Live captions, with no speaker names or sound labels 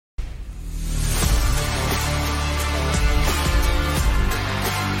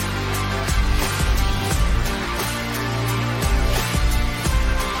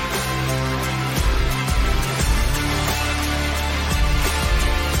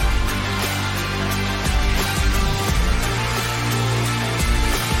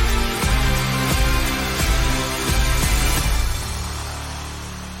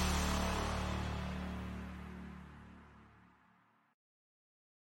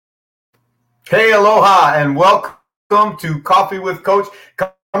Hey, aloha, and welcome to Coffee with Coach.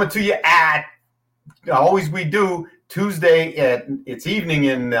 Coming to you at always we do Tuesday at it's evening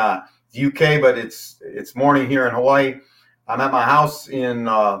in the UK, but it's morning here in Hawaii. I'm at my house in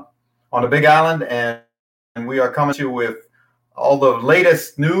on the Big Island, and we are coming to you with all the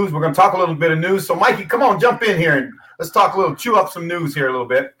latest news. We're going to talk a little bit of news. So, Mikey, come on, jump in here and let's talk a little, chew up some news here a little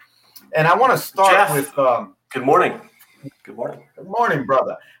bit. And I want to start Jeff, with. Good morning. Good morning. Good morning,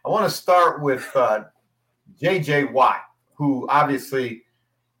 brother. I want to start with J.J. Watt, who obviously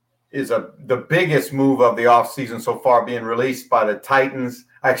is the biggest move of the offseason so far, being released by the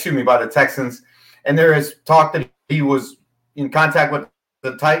by the Texans. And there is talk that he was in contact with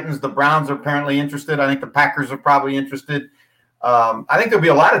the Titans. The Browns are apparently interested. I think the Packers are probably interested. I think there'll be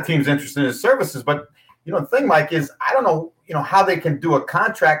a lot of teams interested in his services. But, the thing, Mike, is I don't know, how they can do a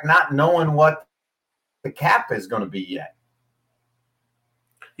contract not knowing what the cap is going to be yet.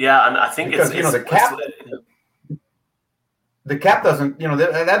 Yeah, and I think because the cap doesn't,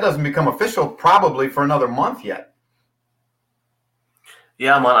 that doesn't become official probably for another month yet.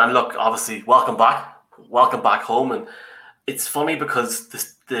 Yeah, man, and look, obviously, welcome back home. And it's funny because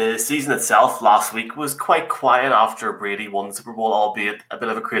the season itself last week was quite quiet after Brady won the Super Bowl, albeit a bit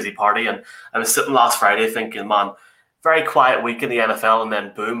of a crazy party. And I was sitting last Friday thinking, man, very quiet week in the NFL, and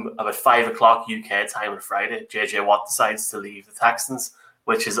then boom, about 5 o'clock UK time on Friday, J.J. Watt decides to leave the Texans,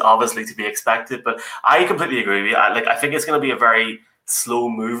 which is obviously to be expected. But I completely agree with you. I think it's going to be a very slow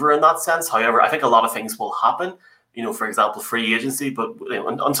mover in that sense. However, I think a lot of things will happen. For example, free agency. But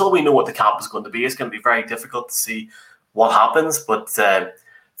until we know what the cap is going to be, it's going to be very difficult to see what happens. But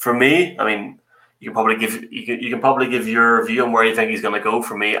for me, I mean, you can probably give your view on where you think he's going to go.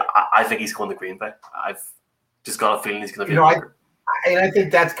 For me, I think he's going to Green Bay. I've just got a feeling he's going to be. I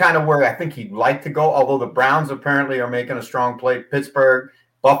think that's kind of where I think he'd like to go, although the Browns apparently are making a strong play. Pittsburgh,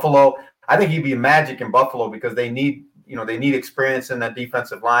 Buffalo. I think he'd be magic in Buffalo because they need experience in that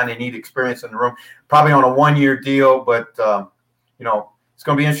defensive line. They need experience in the room, probably on a 1-year deal, but, it's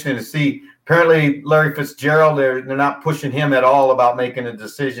going to be interesting to see. Apparently, Larry Fitzgerald, they're not pushing him at all about making a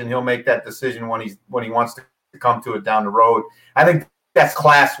decision. He'll make that decision when he wants to come to it down the road. I think that's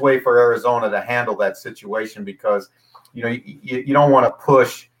class way for Arizona to handle that situation because – you don't want to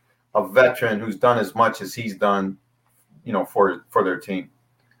push a veteran who's done as much as he's done, for their team.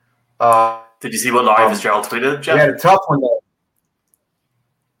 Did you see what Larry Fitzgerald tweeted, Jeff? He had a tough one there.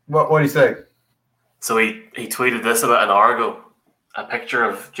 What did he say? So he tweeted this about an hour ago, a picture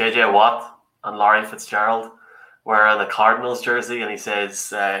of J.J. Watt and Larry Fitzgerald wearing a Cardinals jersey, and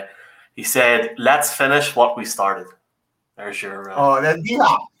he said, "Let's finish what we started." There's your. That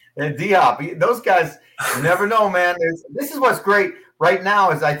D-Hop. Those guys. You never know, man. This is what's great right now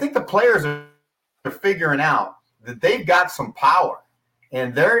is I think the players are figuring out that they've got some power,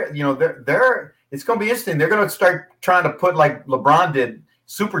 and they're it's going to be interesting. They're going to start trying to put like LeBron did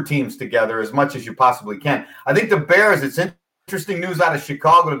super teams together as much as you possibly can. I think the Bears. It's interesting news out of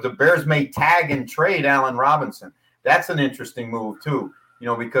Chicago. The Bears may tag and trade Allen Robinson. That's an interesting move too.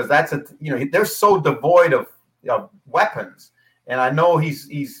 Because that's they're so devoid of weapons, and I know he's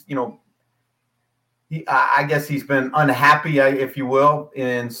I guess he's been unhappy, if you will,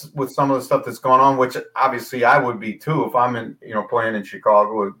 with some of the stuff that's gone on, which obviously I would be too if I'm playing in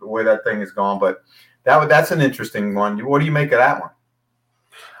Chicago the way that thing is gone. But that's an interesting one. What do you make of that one?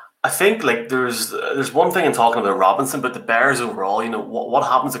 I think there's one thing in talking about Robinson, but the Bears overall, what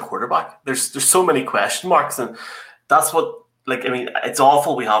happens at quarterback? There's so many question marks, and that's what. It's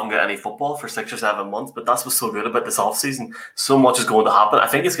awful we haven't got any football for 6 or 7 months, but that's what's so good about this offseason. So much is going to happen. I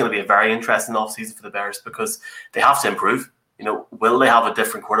think it's going to be a very interesting offseason for the Bears because they have to improve. Will they have a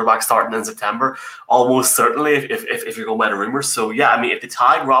different quarterback starting in September? Almost certainly, if you're going by the rumors. So, yeah, if they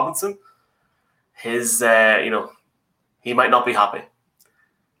tag Robinson, his, he might not be happy.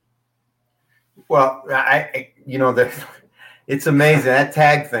 Well, it's amazing. That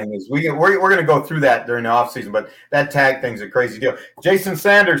tag thing is we're going to go through that during the offseason, but that tag thing is a crazy deal. Jason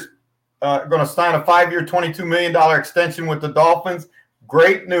Sanders going to sign a 5-year, $22 million extension with the Dolphins.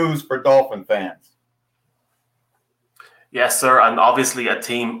 Great news for Dolphin fans. Yes, sir. And obviously a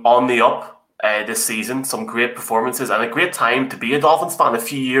team on the up this season. Some great performances and a great time to be a Dolphins fan. A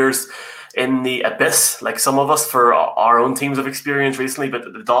few years in the abyss, like some of us for our own teams have experienced recently,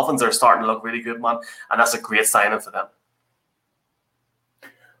 but the Dolphins are starting to look really good, man. And that's a great signing for them.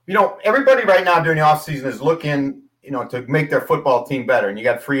 Everybody right now during the offseason is looking, to make their football team better. And you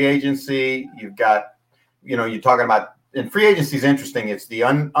got free agency. You've got, you're talking about, and free agency is interesting. It's the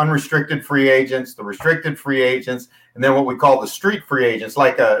unrestricted free agents, the restricted free agents, and then what we call the street free agents,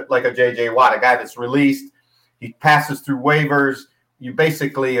 like a J.J. Watt, a guy that's released. He passes through waivers. You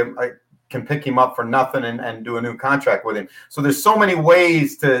basically can pick him up for nothing and do a new contract with him. So there's so many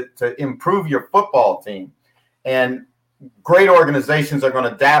ways to improve your football team, and great organizations are going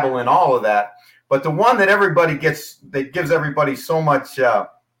to dabble in all of that. But the one that everybody gets, that gives everybody so much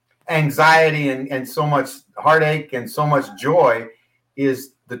anxiety and so much heartache and so much joy,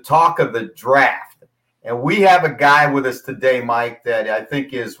 is the talk of the draft. And we have a guy with us today, Mike, that I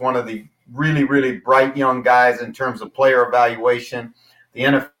think is one of the really, really bright young guys in terms of player evaluation, the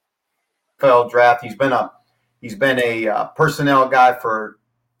NFL draft. He's been a personnel guy for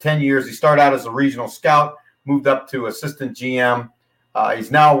 10 years. He started out as a regional scout, moved up to assistant GM.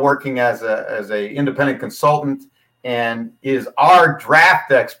 He's now working as a independent consultant and is our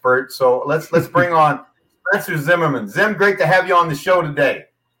draft expert. So let's bring on Spencer Zimmerman. Zim, great to have you on the show today.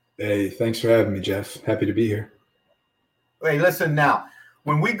 Hey, thanks for having me, Jeff. Happy to be here. Hey, listen now.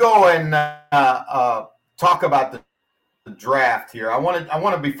 When we go and talk about the draft here, I want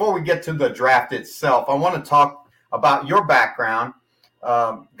to before we get to the draft itself, I want to talk about your background.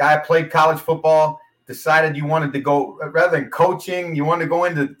 Guy played college football, decided you wanted to go, rather than coaching, you wanted to go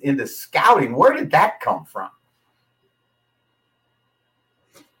into scouting. Where did that come from?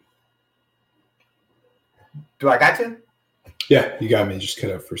 Do I got you? Yeah, you got me. Just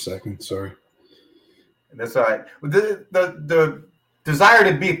cut out for a second. Sorry. That's all right. The desire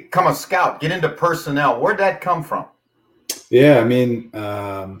to become a scout, get into personnel, where'd that come from? Yeah, I mean,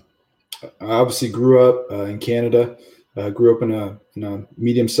 I obviously grew up in Canada. Grew up in a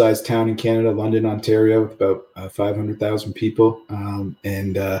medium-sized town in Canada, London, Ontario, with about 500,000 people.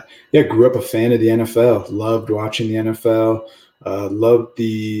 Grew up a fan of the NFL. Loved watching the NFL. Loved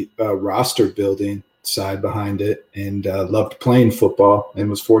the roster building side behind it, and loved playing football. And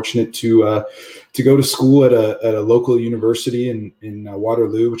was fortunate to go to school at a local university in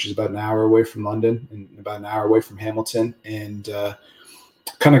Waterloo, which is about an hour away from London and about an hour away from Hamilton. And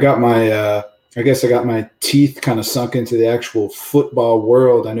kind of got my I guess I got my teeth kind of sunk into the actual football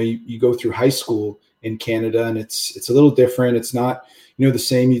world. I know you go through high school in Canada, and it's a little different. It's not, the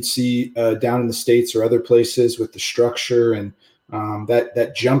same you'd see down in the States or other places with the structure, and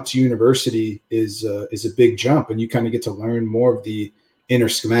that jump to university is a big jump, and you kind of get to learn more of the inner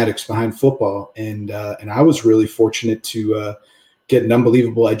schematics behind football. And I was really fortunate to get an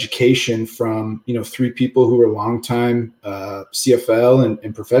unbelievable education from, three people who were longtime CFL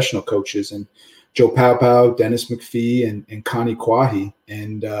and professional coaches, and Joe Paopao, Dennis McPhee, and Connie Quahi.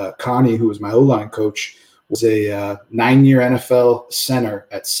 And Connie, who was my O-line coach, was a 9-year NFL center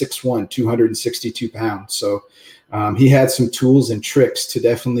at 6'1", 262 pounds. So he had some tools and tricks to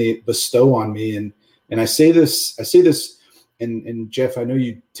definitely bestow on me. And I say this, and Jeff, I know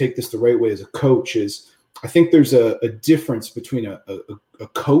you take this the right way as a coach, is I think there's a difference between a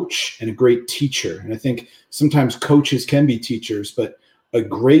coach and a great teacher. And I think sometimes coaches can be teachers, but a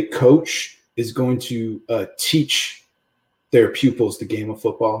great coach is going to teach their pupils the game of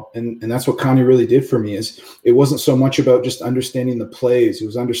football. And that's what Connie really did for me. Is it wasn't so much about just understanding the plays. It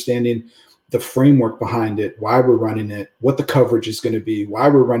was understanding the framework behind it, why we're running it, what the coverage is going to be, why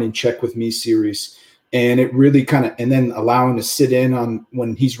we're running check with me series. And it really and then allowing to sit in on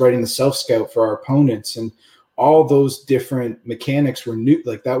when he's writing the self-scout for our opponents, and all those different mechanics were new.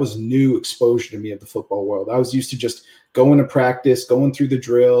 Like, that was new exposure to me of the football world. I was used to just going to practice, going through the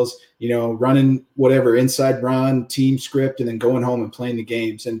drills, running whatever inside run, team script, and then going home and playing the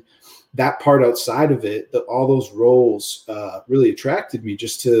games. And that part outside of it, all those roles really attracted me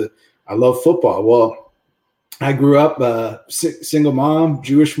I love football. Well, I grew up single mom,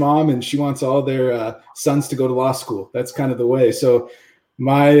 Jewish mom, and she wants all their sons to go to law school. That's kind of the way. So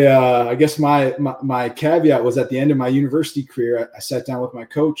I guess my caveat was at the end of my university career, I sat down with my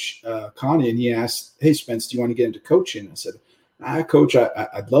coach, Connie, and he asked, "Hey, Spence, do you want to get into coaching?" I said, "Coach,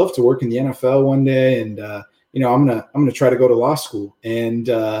 I'd love to work in the NFL one day, and I'm gonna try to go to law school." And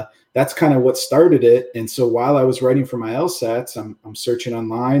that's kind of what started it. And so while I was writing for my LSATs, I'm searching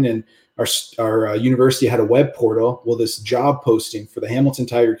online, and our university had a web portal. Well, this job posting for the Hamilton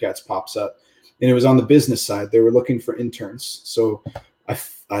Tiger Cats pops up, and it was on the business side. They were looking for interns. So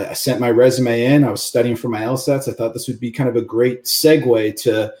I sent my resume in. I was studying for my LSATs. I thought this would be kind of a great segue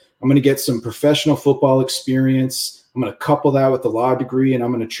to, I'm going to get some professional football experience. I'm going to couple that with a law degree, and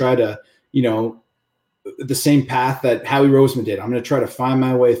I'm going to try to, the same path that Howie Roseman did. I'm going to try to find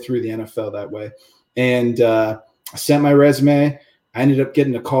my way through the NFL that way. And I sent my resume. I ended up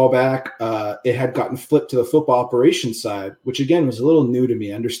getting a call back. It had gotten flipped to the football operations side, which again was a little new to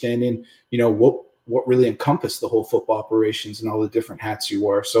me, understanding, what really encompassed the whole football operations and all the different hats you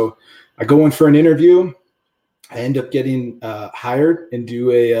wore. So I go in for an interview. I end up getting hired and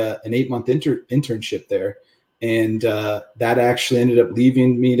do an 8-month internship there. And that actually ended up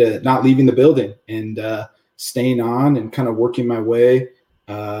leaving me to not leaving the building and staying on and kind of working my way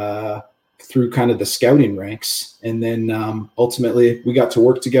through kind of the scouting ranks. And then ultimately we got to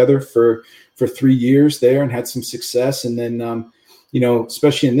work together for 3 years there and had some success. And then,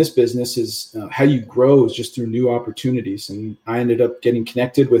 especially in this business is how you grow is just through new opportunities. And I ended up getting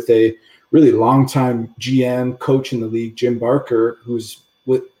connected with a really longtime GM coach in the league, Jim Barker, who's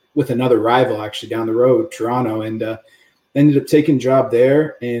with another rival actually down the road, Toronto, and ended up taking a job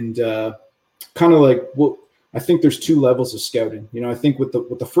there. And kind of like, well, I think there's 2 levels of scouting. I think with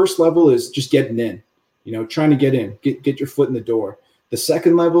the first level is just getting in, trying to get in, get your foot in the door. The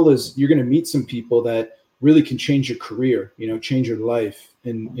second level is you're going to meet some people that really can change your career, change your life.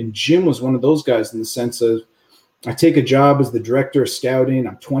 And Jim was one of those guys in the sense of, I take a job as the director of scouting.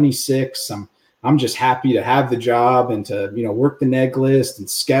 I'm 26. I'm just happy to have the job and to, work the neg list and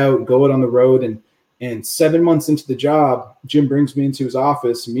scout, go out on the road. And 7 months into the job, Jim brings me into his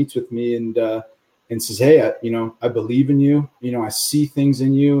office, meets with me and says, hey, I believe in you. I see things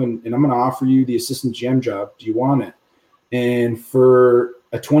in you and I'm going to offer you the assistant GM job. Do you want it? And for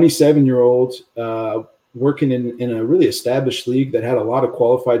a 27-year-old working in a really established league that had a lot of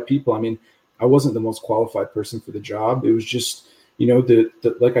qualified people, I mean, I wasn't the most qualified person for the job. It was just,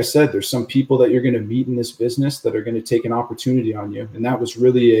 like I said, there's some people that you're going to meet in this business that are going to take an opportunity on you. And that was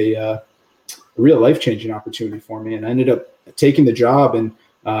really a real life-changing opportunity for me. And I ended up taking the job and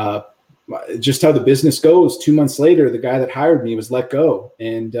just how the business goes. 2 months later, the guy that hired me was let go.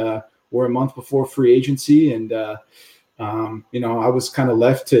 And we're a month before free agency. And, I was kind of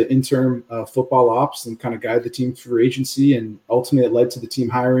left to interim football ops and kind of guide the team through agency. And ultimately it led to the team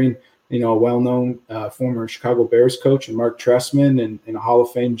hiring a well-known former Chicago Bears coach and Mark Trestman and a Hall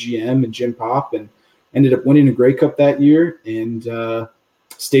of Fame GM and Jim Popp, and ended up winning a Grey Cup that year and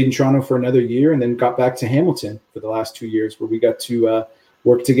stayed in Toronto for another year and then got back to Hamilton for the last 2 years where we got to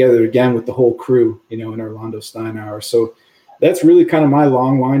work together again with the whole crew, in Orlando Steinauer. So that's really kind of my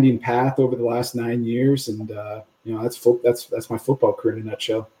long winding path over the last 9 years. And, that's my football career in a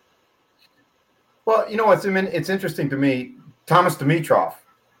nutshell. Well, it's interesting to me, Thomas Dimitroff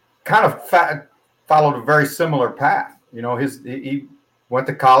kind of followed a very similar path. He went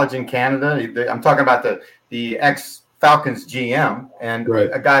to college in Canada. I'm talking about the ex-Falcons GM and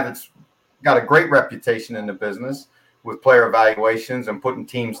right. A guy that's got a great reputation in the business with player evaluations and putting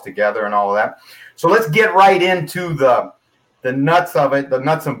teams together and all of that. So let's get right into the nuts of it, the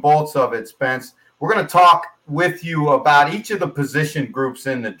nuts and bolts of it, Spence. We're going to talk with you about each of the position groups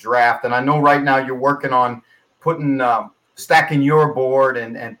in the draft. And I know right now you're working on stacking your board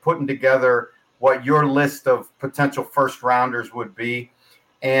and putting together what your list of potential first rounders would be.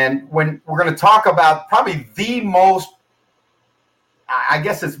 And when we're going to talk about probably the most, I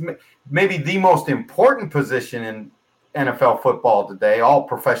guess it's maybe the most important position in NFL football today, all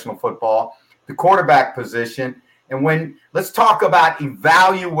professional football, the quarterback position. And let's talk about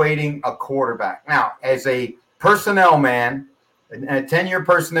evaluating a quarterback. Now, as a personnel man, a 10-year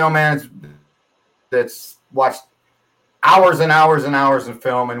personnel man that's watched hours and hours and hours of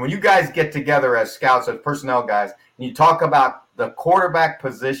film. And when you guys get together as scouts, as personnel guys, and you talk about the quarterback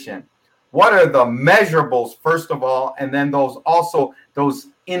position, what are the measurables, first of all, and then those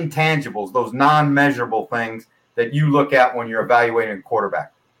intangibles, those non-measurable things that you look at when you're evaluating a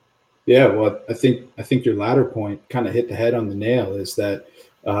quarterback? Yeah, well, I think your latter point kind of hit the head on the nail, is that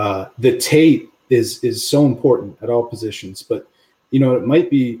the tape is so important at all positions, but it might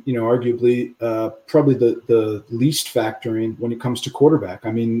be, arguably probably the least factoring when it comes to quarterback.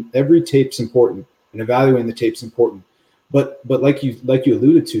 I mean, every tape's important and evaluating the tape's important, but like you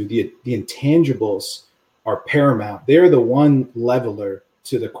alluded to, the intangibles are paramount. They're the one leveler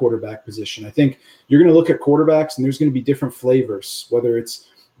to the quarterback position. I think you're going to look at quarterbacks and there's going to be different flavors, whether it's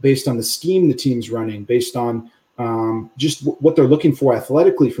based on the scheme the team's running, based on just what they're looking for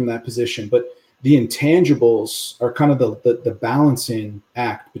athletically from that position. But the intangibles are kind of the balancing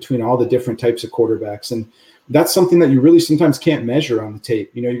act between all the different types of quarterbacks. And that's something that you really sometimes can't measure on the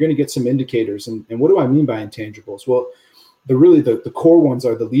tape. You're going to get some indicators. And what do I mean by intangibles? Well, the core ones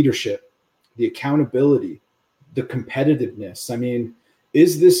are the leadership, the accountability, the competitiveness. I mean,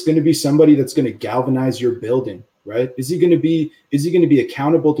 is this going to be somebody that's going to galvanize your building, right? Is he going to be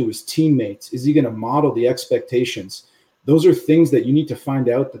accountable to his teammates? Is he going to model the expectations? Those are things that you need to find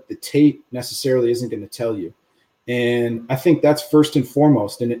out that the tape necessarily isn't going to tell you. And I think that's first and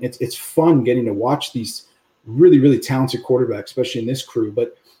foremost. And it's fun getting to watch these really, really talented quarterbacks, especially in this crew.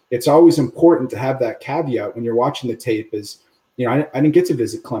 But it's always important to have that caveat when you're watching the tape is, I didn't get to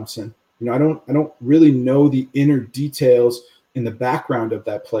visit Clemson. I don't really know the inner details in the background of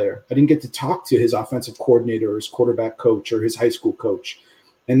that player. I didn't get to talk to his offensive coordinator or his quarterback coach or his high school coach.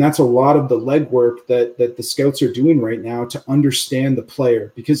 And that's a lot of the legwork that the scouts are doing right now to understand the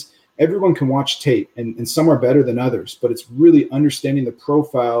player, because everyone can watch tape and some are better than others, but it's really understanding the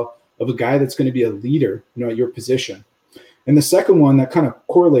profile of a guy that's going to be a leader, at your position. And the second one that kind of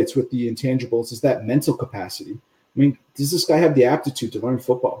correlates with the intangibles is that mental capacity. I mean, does this guy have the aptitude to learn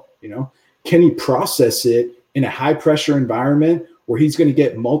football? Can he process it in a high pressure environment where he's going to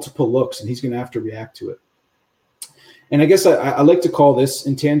get multiple looks and he's going to have to react to it? And I guess I like to call this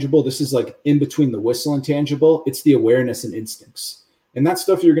intangible. This is like in between the whistle intangible. It's the awareness and instincts. And that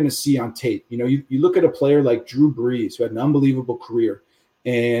stuff you're going to see on tape. You look at a player like Drew Brees, who had an unbelievable career.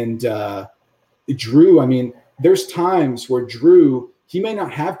 And Drew, I mean, there's times where Drew, he may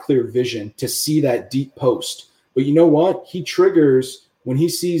not have clear vision to see that deep post. But you know what? He triggers when he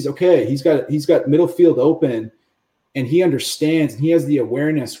sees, okay, he's got middle field open, and he understands and he has the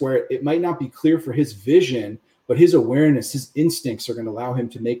awareness where it might not be clear for his vision, but his awareness, his instincts are going to allow him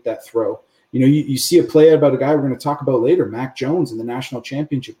to make that throw. You see a play about a guy we're going to talk about later, Mac Jones, in the national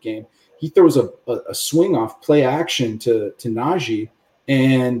championship game. He throws a swing off play action to Najee,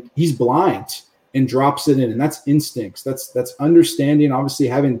 and he's blind and drops it in. And that's instincts. That's understanding. Obviously,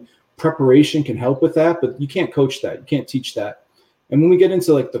 having preparation can help with that, but you can't coach that. You can't teach that. And when we get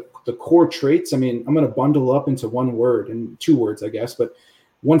into like the core traits, I mean, I'm going to bundle up into one word and two words, I guess, but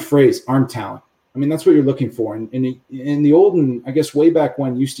one phrase: arm talent. I mean, that's what you're looking for. And in the olden, I guess way back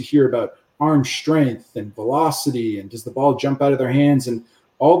when, you used to hear about arm strength and velocity and does the ball jump out of their hands, and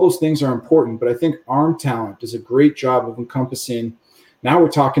all those things are important. But I think arm talent does a great job of encompassing. Now we're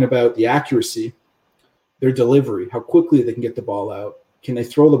talking about the accuracy, their delivery, how quickly they can get the ball out. Can they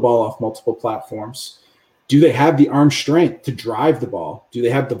throw the ball off multiple platforms? Do they have the arm strength to drive the ball? Do they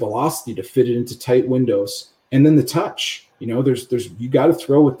have the velocity to fit it into tight windows? And then the touch, there's you got to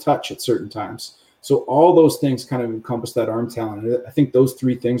throw with touch at certain times. So all those things kind of encompass that arm talent. And I think those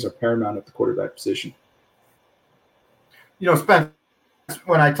three things are paramount at the quarterback position. Spence,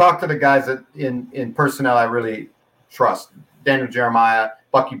 when I talk to the guys in personnel I really trust, Daniel Jeremiah,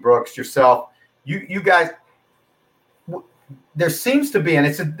 Bucky Brooks, yourself, you guys, there seems to be, and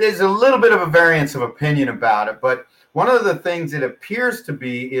there's a little bit of a variance of opinion about it, but one of the things it appears to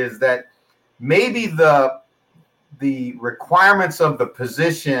be is that maybe the requirements of the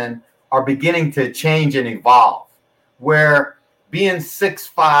position are beginning to change and evolve, where being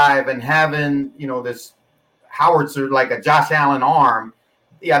 6'5" and having, this howitzer like a Josh Allen arm,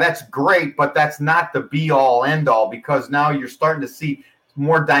 yeah, that's great, but that's not the be all end all, because now you're starting to see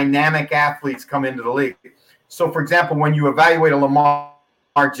more dynamic athletes come into the league. So, for example, when you evaluate a Lamar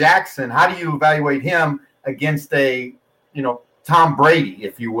Jackson, how do you evaluate him against a, Tom Brady,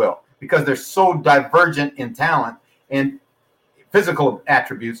 if you will? Because they're so divergent in talent and physical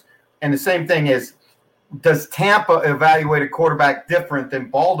attributes. And the same thing is, does Tampa evaluate a quarterback different than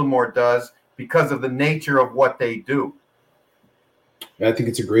Baltimore does because of the nature of what they do? I think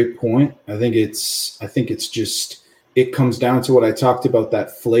it's a great point. I think it's just, it comes down to what I talked about,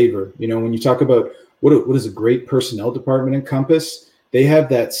 that flavor. When you talk about what does a great personnel department encompass, they have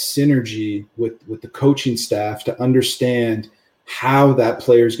that synergy with the coaching staff to understand how that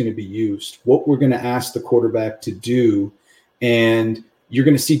player is going to be used, what we're going to ask the quarterback to do. And you're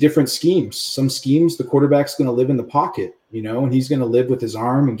going to see different schemes. Some schemes, the quarterback's going to live in the pocket, and he's going to live with his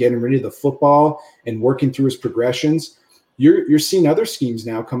arm and getting rid of the football and working through his progressions. You're seeing other schemes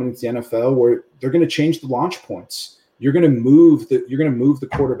now coming into the NFL where they're going to change the launch points. You're going to move the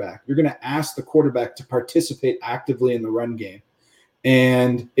quarterback. You're going to ask the quarterback to participate actively in the run game.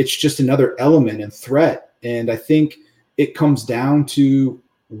 And it's just another element and threat. And I think it comes down to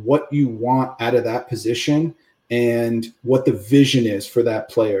what you want out of that position and what the vision is for that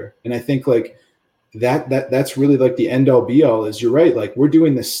player. And I think like that's really like the end all be all. Is you're right. Like, we're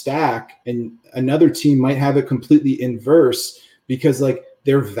doing the stack and another team might have it completely inverse because like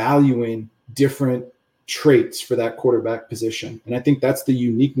they're valuing different traits for that quarterback position. And I think that's the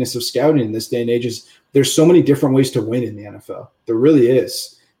uniqueness of scouting in this day and age, is there's so many different ways to win in the NFL. There really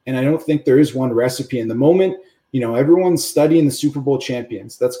is. And I don't think there is one recipe. In the moment, everyone's studying the Super Bowl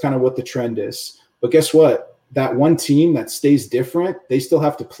champions. That's kind of what the trend is. But guess what? That one team that stays different, they still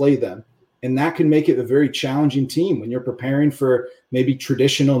have to play them. And that can make it a very challenging team when you're preparing for maybe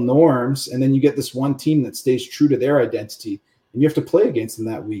traditional norms. And then you get this one team that stays true to their identity and you have to play against them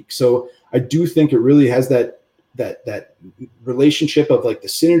that week. So I do think it really has that relationship of like the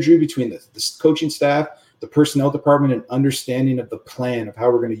synergy between the coaching staff, the personnel department, and understanding of the plan of how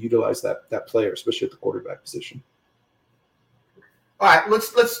we're going to utilize that player, especially at the quarterback position. All right,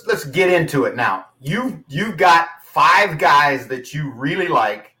 let's get into it now. You got 5 guys that you really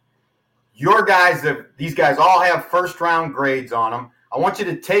like. Your guys, these guys all have first-round grades on them. I want you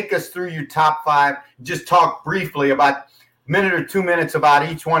to take us through your top 5. Just talk briefly about a minute or 2 minutes about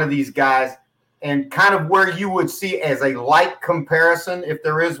each one of these guys and kind of where you would see as a light comparison, if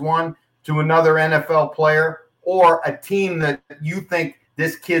there is one, to another NFL player or a team that you think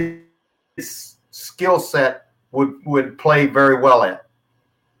this kid's skill set would play very well at.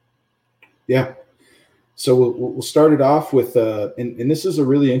 Yeah. So we'll start it off with, and this is a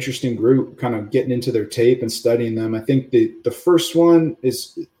really interesting group, kind of getting into their tape and studying them. I think the first one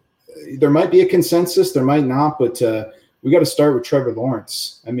is, there might be a consensus, there might not, but we got to start with Trevor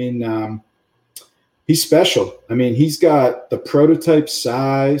Lawrence. I mean, he's special. I mean, he's got the prototype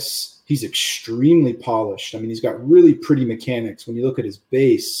size. He's extremely polished. I mean, he's got really pretty mechanics when you look at his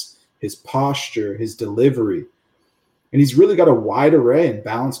base, his posture, his delivery. And he's really got a wide array and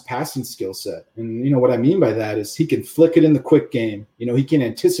balanced passing skill set. And, what I mean by that is he can flick it in the quick game. He can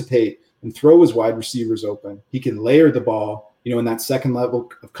anticipate and throw his wide receivers open. He can layer the ball, in that second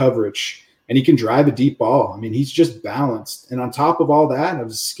level of coverage. And he can drive a deep ball. I mean, he's just balanced. And on top of all that, of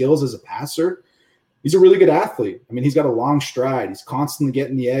his skills as a passer, he's a really good athlete. I mean, he's got a long stride. He's constantly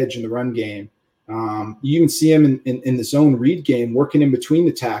getting the edge in the run game. You even see him in the zone read game working in between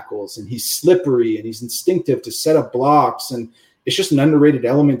the tackles, and he's slippery and he's instinctive to set up blocks. And it's just an underrated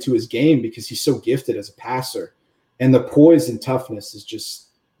element to his game because he's so gifted as a passer. And the poise and toughness is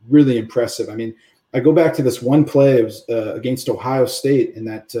just really impressive. I mean, I go back to this one play. It was against Ohio State in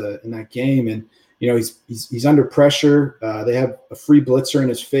that game, and he's under pressure. They have a free blitzer in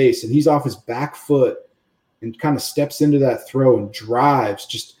his face, and he's off his back foot and kind of steps into that throw and drives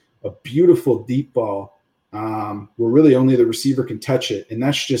just a beautiful deep ball where really only the receiver can touch it. And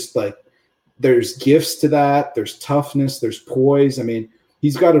that's just like, there's gifts to that. There's toughness. There's poise. I mean,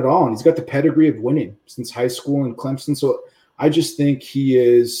 he's got it all, and he's got the pedigree of winning since high school in Clemson. So I just think he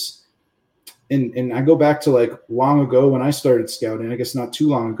is, and I go back to like long ago when I started scouting, I guess not too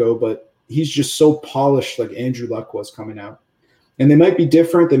long ago, but he's just so polished like Andrew Luck was coming out. And they might be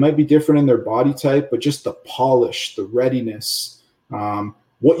different. They might be different in their body type, but just the polish, the readiness,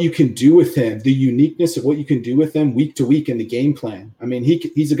 what you can do with him, the uniqueness of what you can do with him week to week in the game plan. I mean,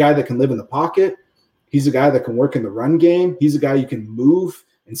 he's a guy that can live in the pocket. He's a guy that can work in the run game. He's a guy you can move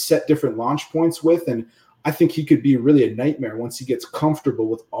and set different launch points with. And I think he could be really a nightmare once he gets comfortable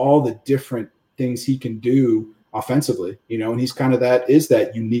with all the different things he can do offensively, and he's kind of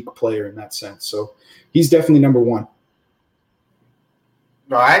that unique player in that sense. So he's definitely number one.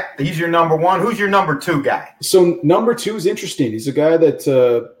 All right. He's your number one. Who's your number 2 guy? So number 2 is interesting. He's a guy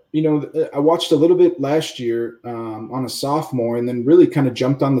that, I watched a little bit last year on a sophomore, and then really kind of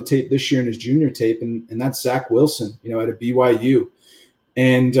jumped on the tape this year in his junior tape. And that's Zach Wilson, at a BYU.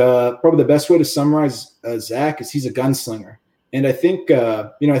 And probably the best way to summarize Zach is he's a gunslinger. And I think,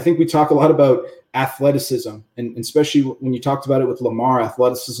 I think we talk a lot about athleticism, and especially when you talked about it with Lamar,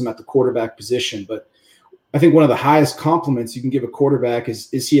 athleticism at the quarterback position. But I think one of the highest compliments you can give a quarterback is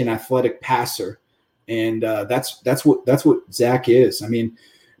he an athletic passer? And that's what Zach is. I mean,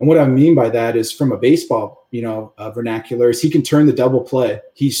 and what I mean by that is from a baseball, vernacular, is he can turn the double play.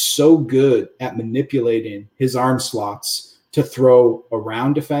 He's so good at manipulating his arm slots to throw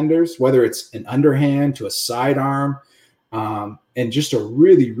around defenders, whether it's an underhand to a sidearm, and just a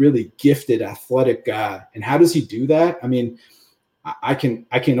really, really gifted athletic guy. And how does he do that? I mean, I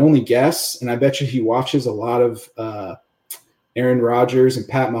can only guess, and I bet you he watches a lot of Aaron Rodgers and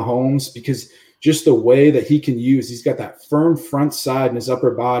Pat Mahomes, because just the way that he can use, he's got that firm front side in his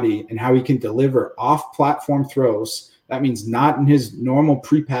upper body, and how he can deliver off-platform throws. That means not in his normal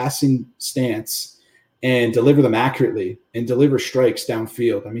pre-passing stance, and deliver them accurately and deliver strikes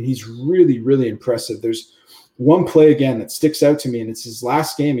downfield. I mean, he's really, really impressive. There's one play again that sticks out to me, and it's his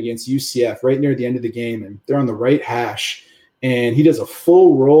last game against UCF right near the end of the game, and they're on the right hash. And he does a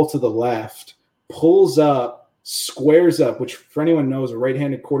full roll to the left, pulls up, squares up, which for anyone knows, a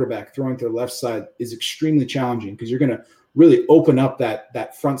right-handed quarterback throwing to the left side is extremely challenging because you're going to really open up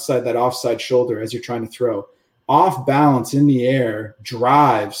that front side, that offside shoulder as you're trying to throw. Off balance in the air,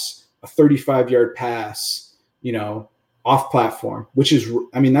 drives a 35-yard pass, off platform, which is,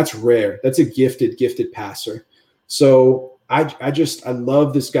 that's rare. That's a gifted passer. So I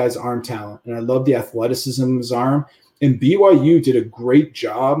love this guy's arm talent, and I love the athleticism of his arm. And BYU did a great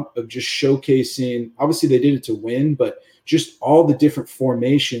job of just showcasing, obviously they did it to win, but just all the different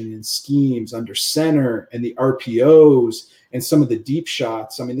formation and schemes under center and the RPOs and some of the deep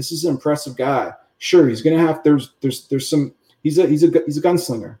shots. I mean, this is an impressive guy. Sure, he's going to have, there's some, he's a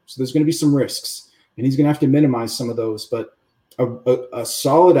gunslinger. So there's going to be some risks, and he's going to have to minimize some of those. But a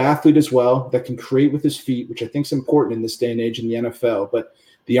solid athlete as well that can create with his feet, which I think is important in this day and age in the NFL. But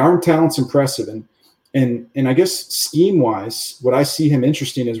the arm talent's impressive. And I guess scheme-wise, what I see him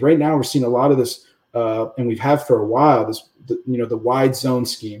interesting is right now we're seeing a lot of this, and we've had for a while, the wide zone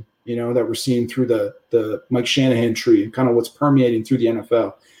scheme, that we're seeing through the Mike Shanahan tree and kind of what's permeating through the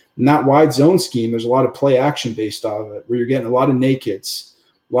NFL. In that wide zone scheme, there's a lot of play action based off of it, where you're getting a lot of nakeds,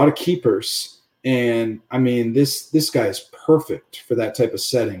 a lot of keepers. And I mean, this guy is perfect for that type of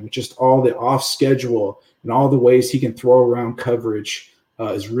setting. Just all the off schedule and all the ways he can throw around coverage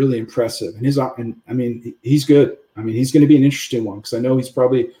is really impressive. And he's good. I mean, he's going to be an interesting one because I know he's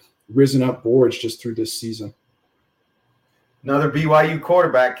probably risen up boards just through this season. Another BYU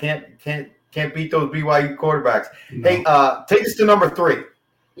quarterback can't beat those BYU quarterbacks. No. Hey, take us to number 3.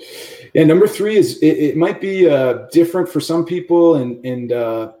 Yeah, number 3 is it might be different for some people, and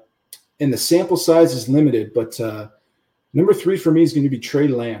the sample size is limited. But number 3 for me is going to be Trey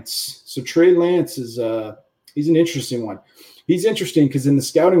Lance. So Trey Lance is he's an interesting one. He's interesting because in the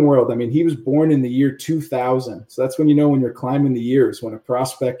scouting world, I mean, he was born in the year 2000. So that's when when you're climbing the years, when a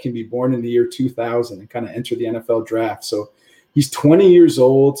prospect can be born in the year 2000 and kind of enter the NFL draft. So he's 20 years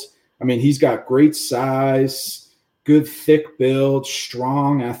old. I mean, he's got great size, good thick build,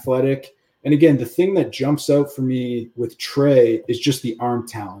 strong, athletic. And again, the thing that jumps out for me with Trey is just the arm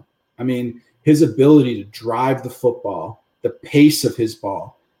talent. I mean, his ability to drive the football, the pace of his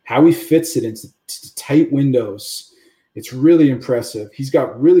ball, how he fits it into tight windows. It's really impressive. He's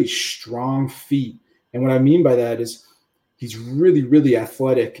got really strong feet. And what I mean by that is he's really, really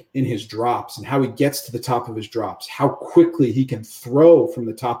athletic in his drops and how he gets to the top of his drops, how quickly he can throw from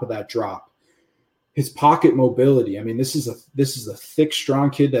the top of that drop. His pocket mobility. I mean, this is a thick,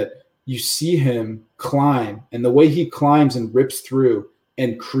 strong kid that you see him climb, and the way he climbs and rips through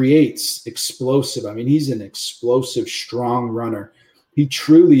and creates explosive. I mean, he's an explosive, strong runner. He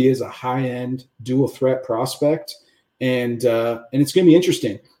truly is a high-end dual threat prospect. And it's going to be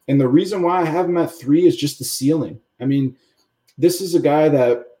interesting. And the reason why I have him at 3 is just the ceiling. I mean, this is a guy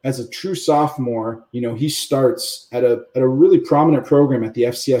that, as a true sophomore, he starts at a really prominent program at the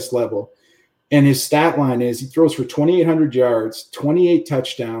FCS level. And his stat line is he throws for 2,800 yards, 28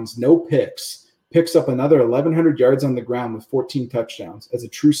 touchdowns, no picks, picks up another 1,100 yards on the ground with 14 touchdowns as a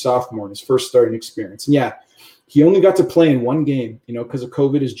true sophomore in his first starting experience. And yeah, he only got to play in one game, because of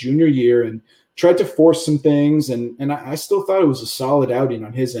COVID his junior year, and tried to force some things, and I still thought it was a solid outing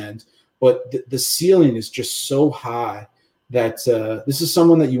on his end. But the ceiling is just so high that this is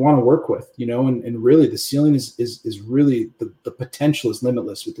someone that you want to work with, and really the ceiling is really the potential is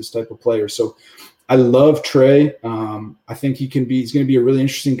limitless with this type of player. So I love Trey. I think he's going to be a really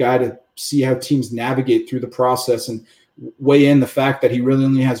interesting guy to see how teams navigate through the process and weigh in the fact that he really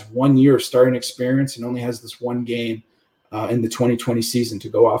only has 1 year of starting experience and only has this one game in the 2020 season to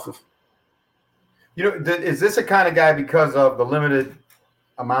go off of. Is this a kind of guy, because of the limited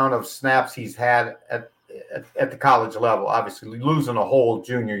amount of snaps he's had at the college level, obviously losing a whole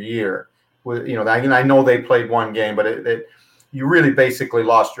junior year with, I know they played one game, but you really basically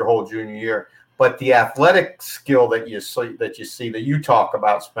lost your whole junior year. But the athletic skill that you see that you talk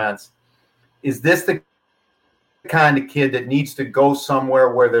about, Spence, is this the kind of kid that needs to go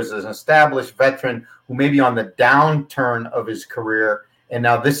somewhere where there's an established veteran who may be on the downturn of his career, and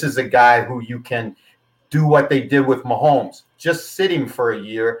now this is a guy who you can do what they did with Mahomes, just sit him for a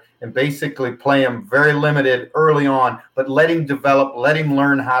year and basically play him very limited early on, but let him develop, let him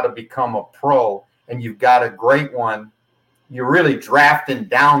learn how to become a pro, and you've got a great one. You're really drafting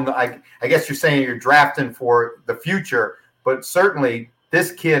down. I guess you're saying you're drafting for the future, but certainly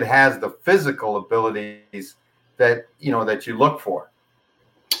this kid has the physical abilities that you look for.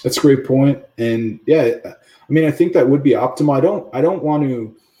 That's a great point. And yeah, I mean, I think that would be optimal. I don't want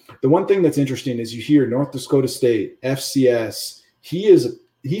to. The one thing that's interesting is you hear North Dakota State, FCS.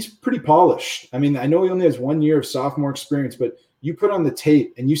 He's pretty polished. I mean, I know he only has 1 year of sophomore experience, but you put on the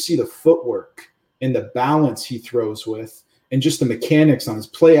tape and you see the footwork and the balance he throws with, and just the mechanics on his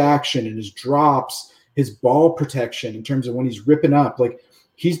play action and his drops, his ball protection in terms of when he's ripping up. Like,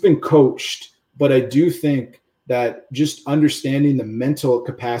 he's been coached, but I do think that just understanding the mental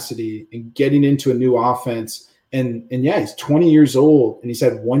capacity and getting into a new offense. And yeah, he's 20 years old and he's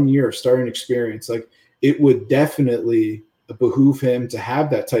had 1 year of starting experience. Like, it would definitely behoove him to have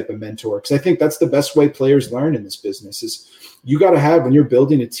that type of mentor. Because I think that's the best way players learn in this business is you got to have, when you're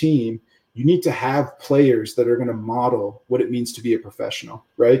building a team, you need to have players that are going to model what it means to be a professional,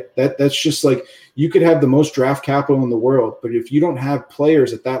 right? That's just like, you could have the most draft capital in the world, but if you don't have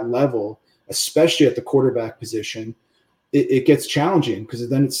players at that level, especially at the quarterback position, it gets challenging because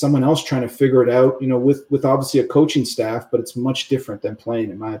then it's someone else trying to figure it out, with obviously a coaching staff, but it's much different than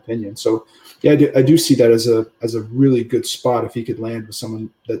playing, in my opinion. So yeah, I do see that as a really good spot if he could land with someone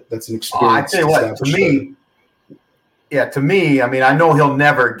that's an experienced. I tell you what, to me, I mean, I know he'll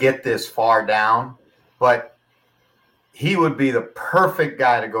never get this far down, but he would be the perfect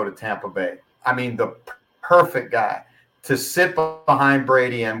guy to go to Tampa Bay. I mean, the perfect guy to sit behind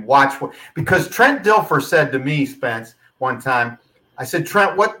Brady and watch because Trent Dilfer said to me, Spence, one time, I said,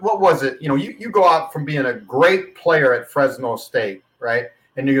 Trent, what was it? You go out from being a great player at Fresno State, right?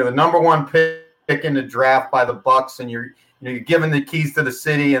 And you're the number one pick in the draft by the Bucks, and you're given the keys to the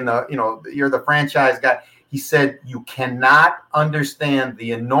city, and you're the franchise guy. He said, you cannot understand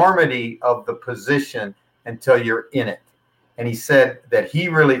the enormity of the position until you're in it. And he said that he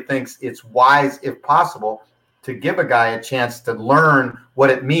really thinks it's wise, if possible, to give a guy a chance to learn what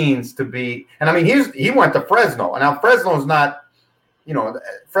it means to be. And I mean, he went to Fresno, and now Fresno's not,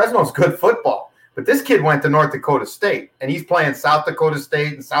 Fresno's good football, but this kid went to North Dakota State, and he's playing South Dakota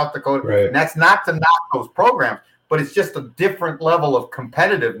State and South Dakota. Right. And that's not to knock those programs, but it's just a different level of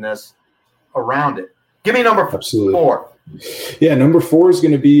competitiveness around it. Give me number Absolutely. 4. Yeah, number 4 is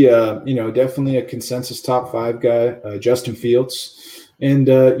going to be, definitely a consensus top 5 guy, Justin Fields. And,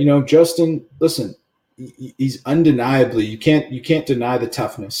 Justin, listen, he's undeniably, you can't deny the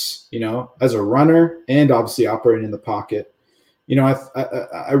toughness, as a runner and obviously operating in the pocket.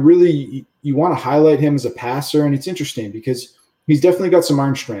 I really, you want to highlight him as a passer, and it's interesting because he's definitely got some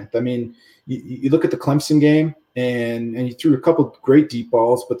arm strength. I mean, you look at the Clemson game and he threw a couple great deep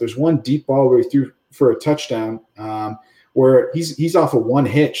balls, but there's one deep ball where he threw for a touchdown where he's off of one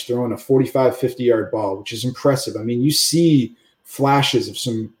hitch throwing a 45, 50-yard ball, which is impressive. I mean, you see flashes of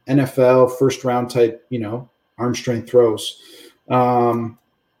some NFL first-round type, arm strength throws.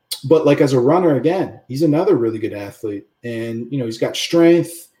 But like as a runner, again, he's another really good athlete. And, he's got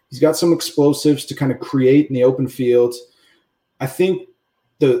strength. He's got some explosives to kind of create in the open field. I think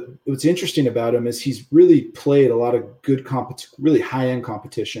what's interesting about him is he's really played a lot of good really high-end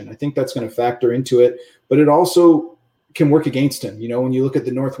competition. I think that's going to factor into it, but it also can work against him. When you look at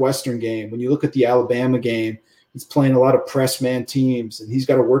the Northwestern game, when you look at the Alabama game, he's playing a lot of press man teams, and he's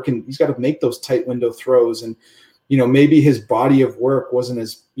got to make those tight window throws. And, maybe his body of work wasn't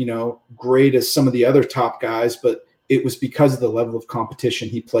as, great as some of the other top guys, but it was because of the level of competition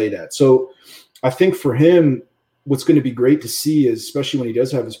he played at. So I think for him, what's going to be great to see is, especially when he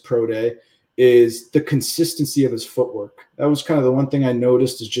does have his pro day, is the consistency of his footwork. That was kind of the one thing I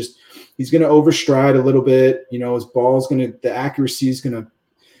noticed is just, he's going to overstride a little bit. His ball's the accuracy is going to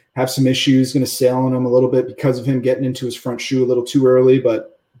have some issues, going to sail on him a little bit because of him getting into his front shoe a little too early.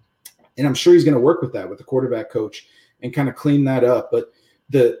 And I'm sure he's going to work with that with the quarterback coach and kind of clean that up. But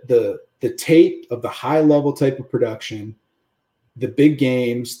the tape of the high level type of production, the big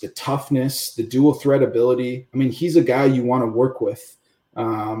games, the toughness, the dual threat ability. I mean, he's a guy you want to work with.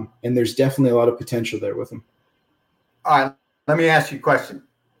 And there's definitely a lot of potential there with him. All right. Let me ask you a question.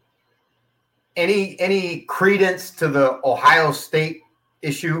 Any credence to the Ohio State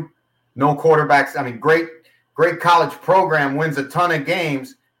issue? No quarterbacks. I mean, great college program, wins a ton of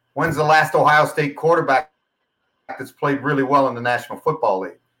games. When's the last Ohio State quarterback that's played really well in the National Football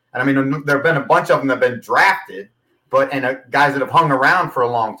League? And I mean, there have been a bunch of them that have been drafted, and guys that have hung around for a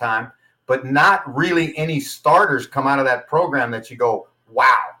long time, but not really any starters come out of that program that you go,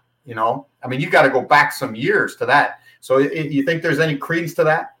 wow. I mean, you got to go back some years to that. So you think there's any credence to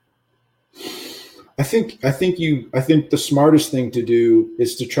that? I think the smartest thing to do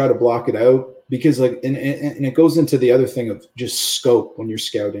is to try to block it out, because and it goes into the other thing of just scope when you're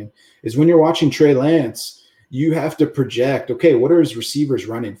scouting is when you're watching Trey Lance, you have to project, okay, what are his receivers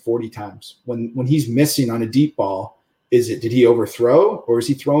running 40 times when he's missing on a deep ball? Did he overthrow, or is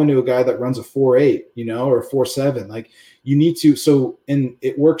he throwing to a guy that runs a 4.8, or a 4.7? Like you need to, and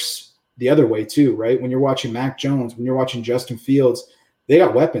it works the other way too, right? When you're watching Mac Jones, when you're watching Justin Fields, they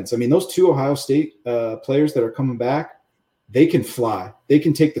got weapons. I mean, those two Ohio State players that are coming back, they can fly. They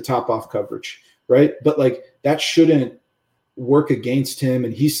can take the top off coverage, right? But like that shouldn't work against him,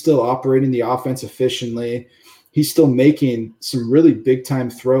 and he's still operating the offense efficiently. He's still making some really big time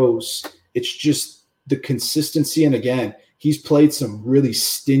throws. It's just the consistency. And again, he's played some really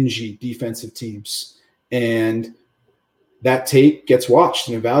stingy defensive teams, and that tape gets watched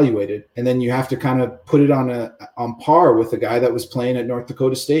and evaluated. And then you have to kind of put it on par with the guy that was playing at North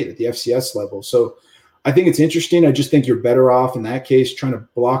Dakota State at the FCS level. So I think it's interesting. I just think you're better off in that case trying to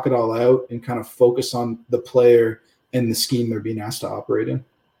block it all out and kind of focus on the player and the scheme they're being asked to operate in.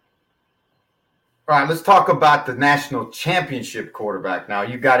 All right, let's talk about the national championship quarterback now.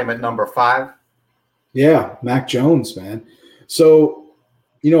 You got him at number 5. Yeah, Mac Jones, man. So,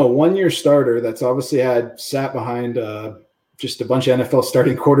 a 1-year starter that's obviously sat behind just a bunch of NFL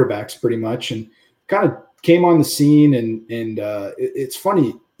starting quarterbacks pretty much, and kind of came on the scene. And it's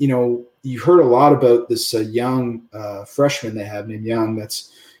funny, you heard a lot about this young freshman they have named Young.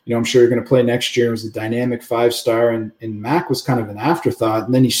 That's, I'm sure going to play next year. It was a dynamic 5-star, and Mac was kind of an afterthought.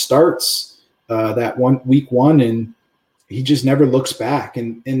 And then he starts week one, and he just never looks back.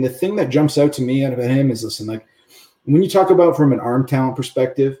 And the thing that jumps out to me out of him is, listen, like when you talk about from an arm talent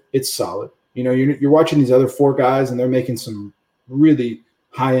perspective, it's solid. You're watching these other 4 guys, and they're making some really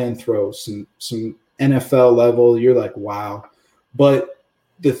high-end throws, some NFL level. You're like, wow. But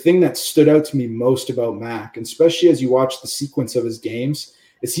the thing that stood out to me most about Mac, and especially as you watch the sequence of his games,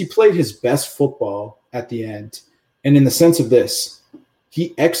 is he played his best football at the end. And in the sense of this,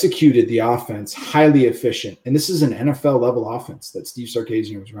 he executed the offense highly efficient. And this is an NFL level offense that Steve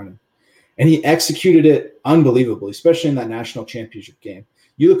Sarkisian was running. And he executed it unbelievably, especially in that national championship game.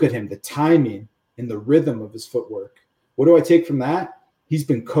 You look at him, the timing and the rhythm of his footwork. What do I take from that? He's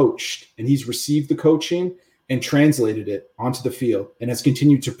been coached, and he's received the coaching and translated it onto the field and has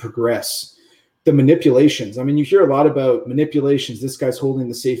continued to progress. The manipulations. I mean, you hear a lot about manipulations. This guy's holding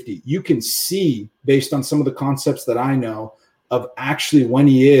the safety. You can see, based on some of the concepts that I know, of actually when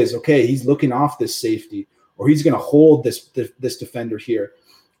he's looking off this safety, or he's going to hold this defender here.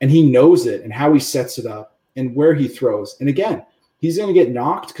 And he knows it, and how he sets it up and where he throws. And again, he's going to get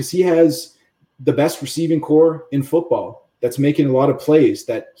knocked because he has the best receiving core in football that's making a lot of plays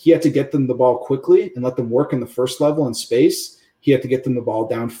that he had to get them the ball quickly and let them work in the first level in space. He had to get them the ball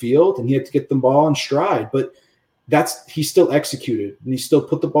downfield, and he had to get the ball in stride. But he still executed, and he still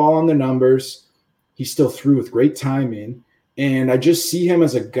put the ball on the numbers. He still threw with great timing. And I just see him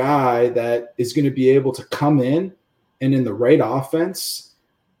as a guy that is going to be able to come in and in the right offense,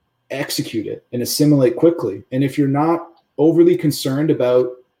 execute it and assimilate quickly. And if you're not overly concerned about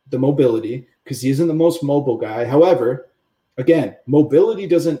the mobility, because he isn't the most mobile guy. However, again,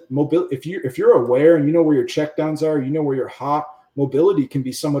 if you're aware and you know where your checkdowns are, you know where you're hot, mobility can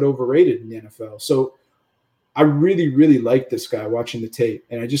be somewhat overrated in the NFL. So I really, really liked this guy watching the tape,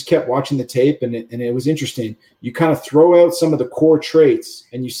 and I just kept watching the tape, and it was interesting. You kind of throw out some of the core traits,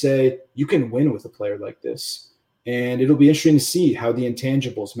 and you say you can win with a player like this, and it'll be interesting to see how the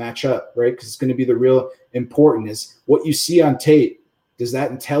intangibles match up, right? Because it's going to be the real important is what you see on tape. Does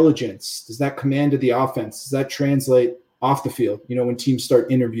that intelligence, does that command of the offense, does that translate off the field? When teams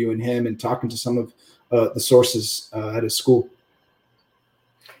start interviewing him and talking to some of the sources at his school.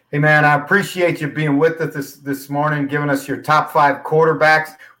 Hey, man, I appreciate you being with us this morning, giving us your top 5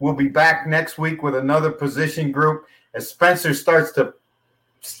 quarterbacks. We'll be back next week with another position group as Spencer starts to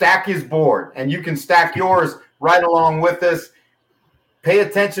stack his board, and you can stack yours right along with us. Pay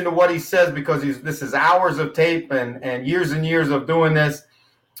attention to what he says, because this is hours of tape and years of doing this.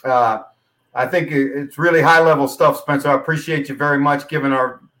 I think it's really high-level stuff, Spencer. I appreciate you very much giving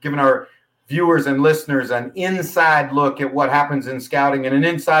our viewers and listeners an inside look at what happens in scouting, and an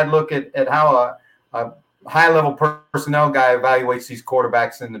inside look at how a high-level personnel guy evaluates these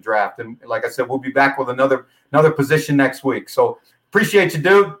quarterbacks in the draft. And like I said, we'll be back with another position next week. So appreciate you,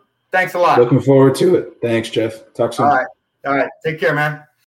 dude. Thanks a lot. Looking forward to it. Thanks, Jeff. Talk soon. All right. Take care, man.